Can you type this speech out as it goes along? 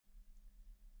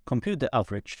compute the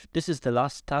average. This is the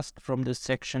last task from this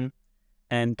section,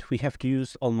 and we have to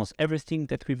use almost everything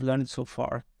that we've learned so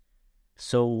far.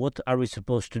 So what are we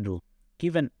supposed to do?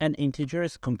 Given n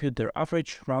integers, compute their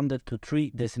average rounded to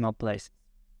 3 decimal places.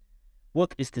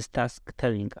 What is this task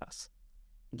telling us?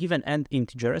 Given n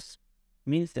integers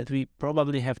means that we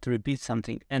probably have to repeat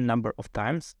something n number of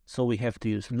times, so we have to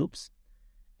use loops.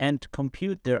 And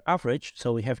compute their average,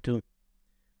 so we have to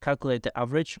calculate the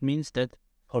average, means that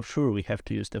for sure we have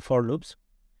to use the for loops.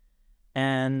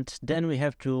 And then we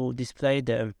have to display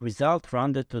the result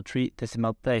rounded to 3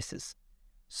 decimal places.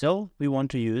 So we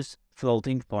want to use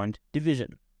floating point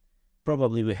division.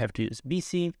 Probably we have to use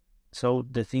BC, so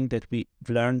the thing that we've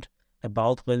learned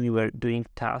about when we were doing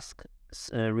tasks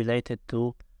related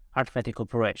to arithmetic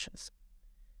operations.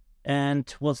 And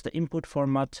what's the input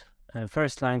format?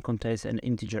 First line contains an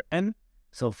integer n.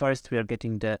 So first we are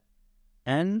getting the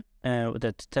n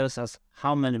that tells us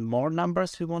how many more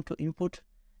numbers we want to input.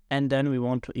 And then we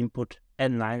want to input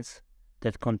n lines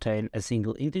that contain a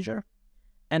single integer.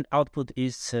 And output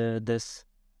is this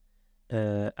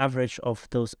average of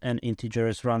those n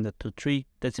integers rounded to 3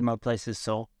 decimal places.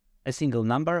 So a single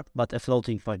number, but a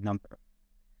floating point number.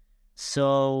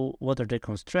 So what are the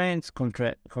constraints?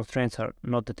 Constraints are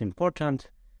not that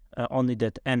important, only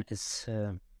that n is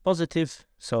positive.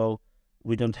 So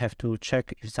we don't have to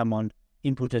check if someone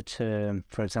inputted,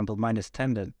 for example,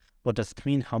 -10, then what does it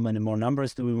mean? How many more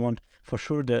numbers do we want? For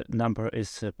sure, the number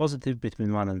is positive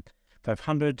between 1 and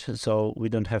 500, so we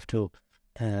don't have to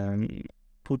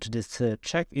put this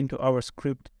check into our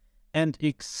script. And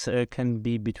x can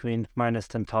be between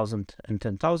 -10,000 and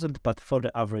 10,000, but for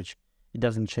the average, it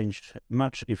doesn't change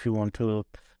much if you want to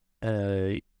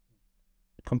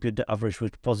compute the average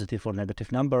with positive or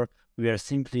negative number. We are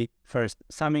simply first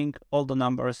summing all the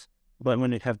numbers, but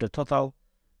when we have the total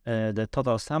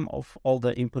sum of all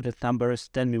the inputted numbers,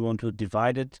 then we want to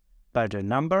divide it by the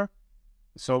number.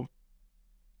 So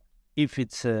if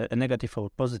it's a negative or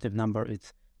positive number,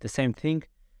 it's the same thing.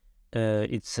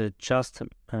 It's just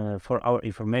for our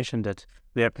information that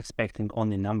we are expecting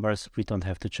only numbers. We don't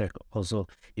have to check also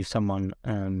if someone,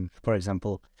 for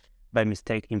example, by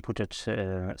mistake inputted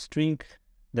a string.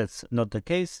 That's not the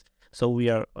case. So we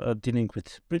are dealing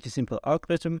with pretty simple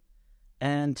algorithm.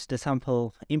 And the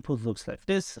sample input looks like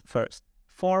this. First,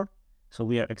 4. So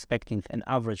we are expecting an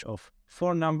average of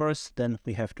 4 numbers. Then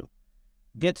we have to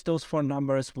get those 4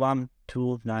 numbers, 1,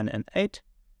 2, 9, and 8.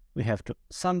 We have to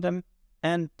sum them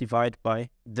and divide by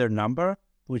their number,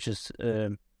 which is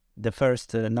the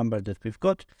first number that we've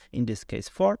got, in this case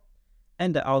 4,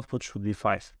 and the output should be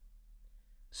 5.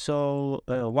 So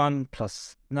 1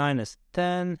 plus 9 is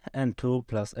 10, and 2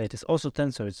 plus 8 is also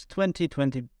 10, so it's 20.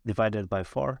 20 divided by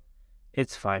 4,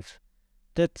 it's 5.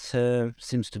 That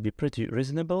seems to be pretty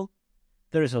reasonable.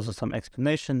 There is also some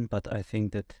explanation, but I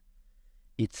think that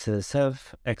it's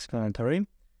self-explanatory.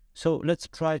 So let's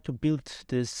try to build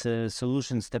this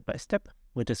solution step by step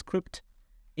with a script.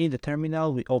 In the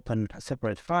terminal, we open a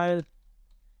separate file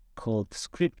called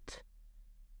script.sh,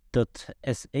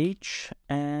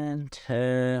 and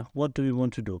what do we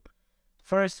want to do?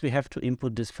 First, we have to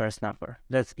input this first number.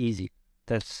 That's easy.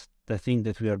 That's the thing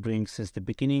that we are doing since the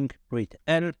beginning. Read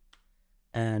n,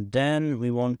 and then we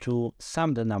want to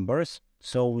sum the numbers.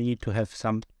 So we need to have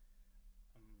some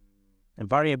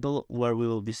variable where we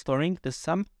will be storing the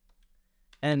sum.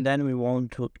 And then we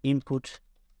want to input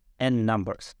n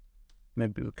numbers.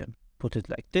 Maybe we can put it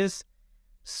like this.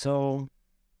 So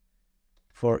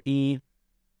for e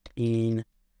in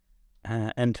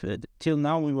and till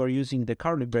now we were using the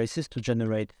curly braces to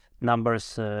generate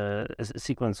numbers, a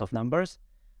sequence of numbers,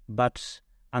 but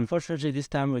unfortunately this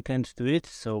time we can't do it.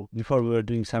 So before we were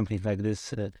doing something like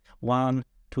this, 1,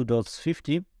 2 dots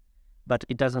 50, but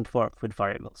it doesn't work with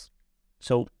variables.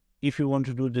 So if you want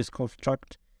to do this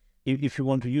construct, if you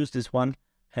want to use this one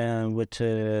with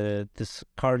this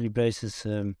curly braces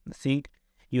thing,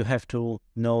 you have to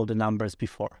know the numbers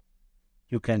before.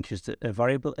 You can't use a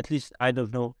variable. At least I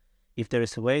don't know if there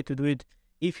is a way to do it.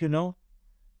 If you know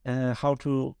how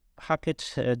to hack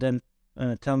it, then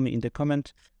tell me in the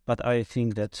comment. But I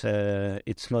think that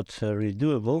it's not really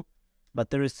doable.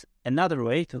 But there is another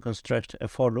way to construct a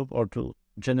for loop or to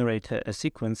generate a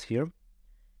sequence here.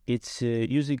 It's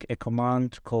using a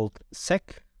command called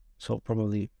sec. So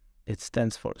probably it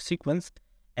stands for sequence.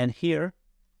 And here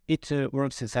it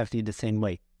works exactly the same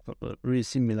way. Really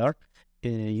similar.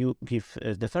 You give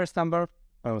the first number.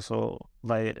 Also,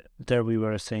 there we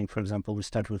were saying, for example, we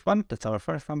start with 1. That's our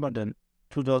first number. Then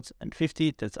 2 dots and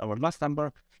 50. That's our last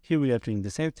number. Here we are doing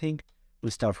the same thing. We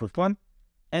start with 1.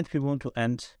 And we want to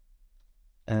end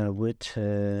with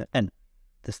n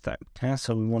this time. Yeah?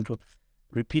 So we want to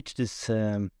repeat this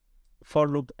for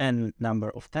loop n number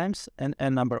of times, and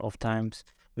n number of times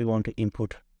we want to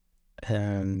input,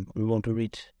 we want to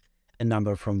read a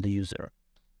number from the user.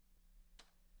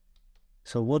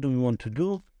 So what do we want to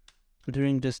do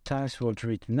during this task? We want to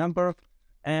read a number,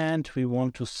 and we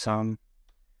want to sum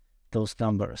those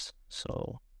numbers.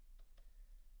 So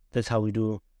that's how we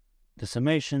do the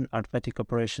summation, arithmetic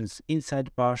operations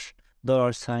inside bash,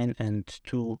 $, and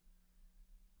 2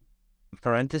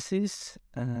 parentheses,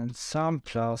 and sum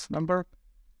plus number.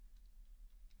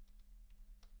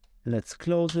 Let's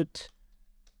close it.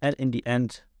 And in the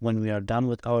end, when we are done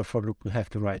with our for loop, we have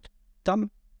to write done.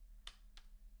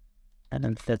 And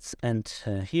then let's end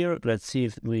here. Let's see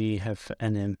if we have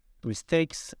any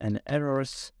mistakes, any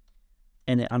errors,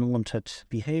 any unwanted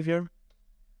behavior.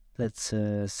 Let's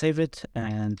save it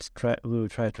and we will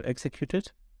try to execute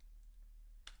it.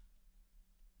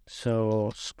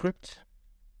 So script,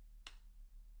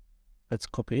 let's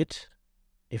copy it.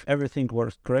 If everything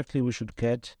works correctly, we should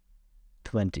get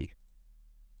 20.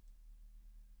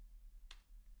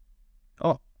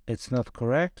 Oh, it's not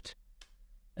correct.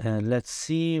 Let's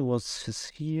see what's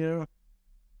here.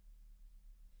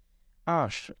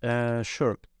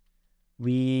 Sure.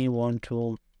 We want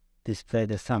to display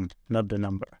the sum, not the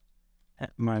number.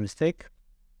 My mistake.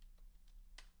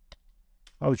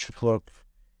 Oh, it should work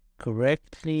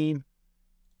correctly.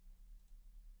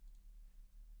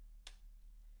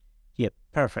 Yep,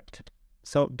 perfect.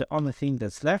 So the only thing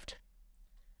that's left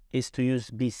is to use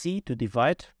BC to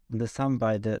divide the sum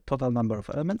by the total number of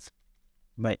elements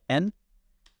by n.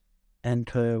 And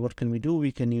what can we do?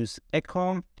 We can use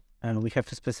echo, and we have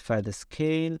to specify the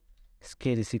scale.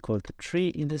 Scale is equal to 3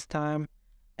 in this time,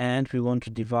 and we want to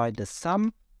divide the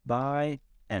sum by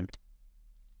n.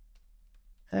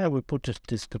 We put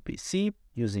this to BC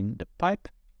using the pipe,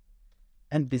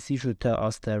 and BC should tell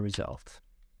us the result.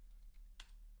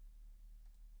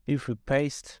 If we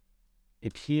paste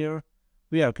it here,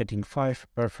 we are getting 5,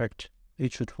 perfect.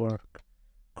 It should work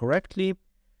correctly.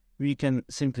 We can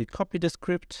simply copy the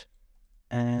script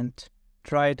and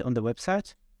try it on the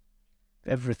website. If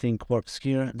everything works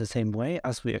here the same way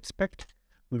as we expect,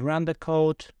 we run the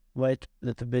code, wait a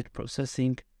little bit,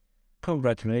 processing.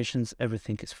 Congratulations,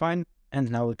 everything is fine.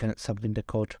 And now we can submit the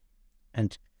code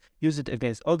and use it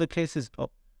against all the cases.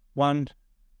 Oh, one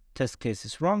test case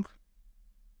is wrong.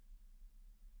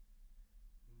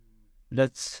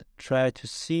 Let's try to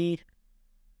see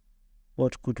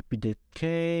what could be the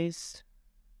case.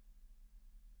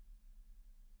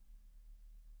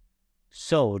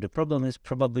 So the problem is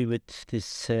probably with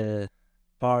this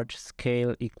part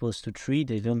scale equals to 3.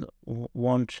 They don't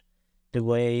want the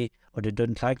way, or they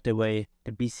don't like the way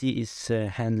the BC is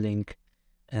handling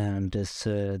this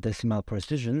decimal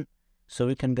precision. So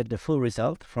we can get the full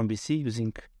result from BC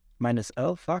using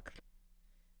 -L fact.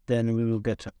 Then we will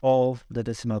get all the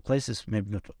decimal places,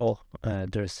 maybe not all,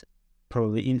 there's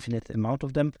probably infinite amount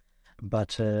of them,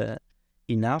 but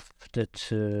enough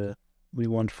that we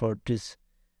want for this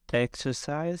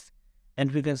exercise.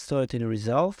 And we can store it in a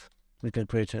result. We can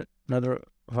create another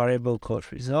variable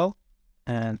called result,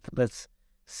 and let's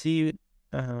see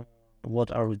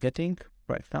what are we getting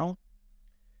right now.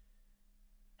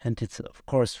 And it's of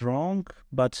course wrong,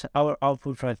 but our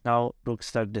output right now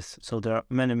looks like this. So there are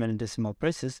many decimal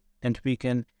places, and we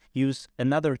can use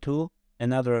another tool,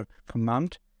 another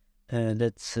command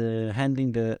that's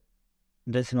handling the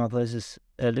decimal places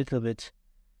a little bit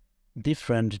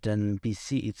different than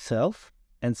BC itself.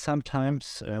 And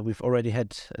sometimes we've already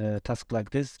had a task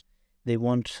like this. They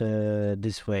want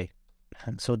this way,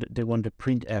 and so they want the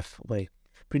printf way.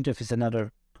 Printf is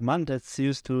another command that's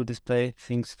used to display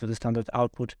things to the standard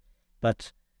output,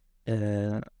 but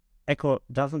echo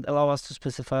doesn't allow us to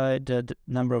specify the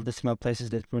number of decimal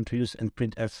places that we want to use, and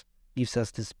printf gives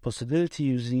us this possibility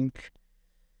using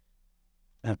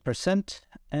 %,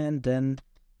 and then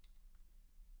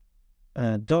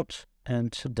dot,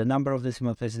 and the number of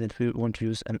decimal places that we want to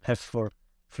use, and f for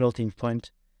floating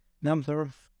point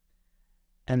number.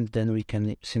 And then we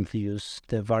can simply use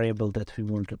the variable that we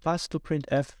want to pass to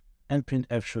printf, and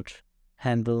printf should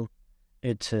handle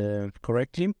it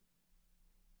correctly.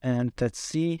 And let's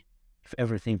see if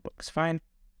everything works fine.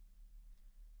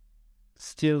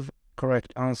 Still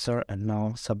correct answer, and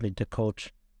now submit the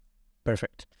code.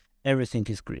 Perfect. Everything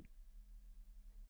is green.